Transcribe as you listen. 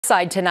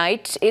side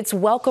tonight, it's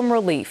welcome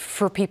relief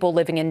for people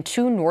living in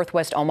two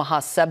Northwest Omaha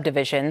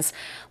subdivisions.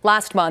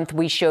 Last month,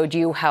 we showed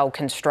you how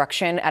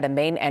construction at a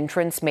main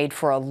entrance made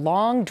for a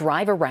long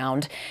drive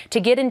around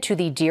to get into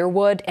the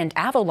Deerwood and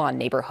Avalon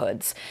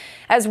neighborhoods.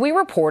 As we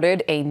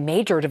reported, a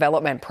major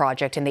development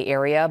project in the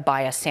area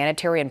by a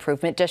sanitary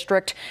improvement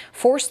district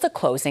forced the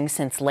closing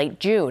since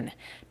late June.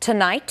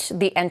 Tonight,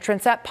 the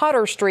entrance at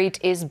Potter Street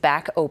is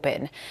back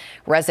open.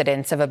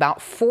 Residents of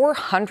about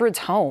 400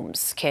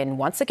 homes can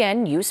once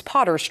again use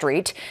Potter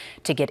Street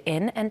to get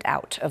in and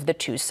out of the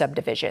two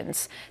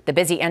subdivisions. The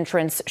busy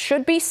entrance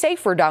should be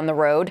safer down the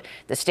road.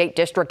 The state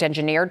district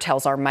engineer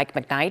tells our Mike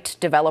McKnight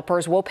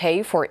developers will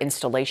pay for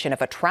installation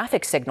of a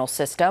traffic signal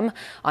system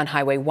on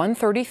Highway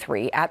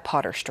 133 at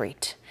Potter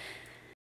Street.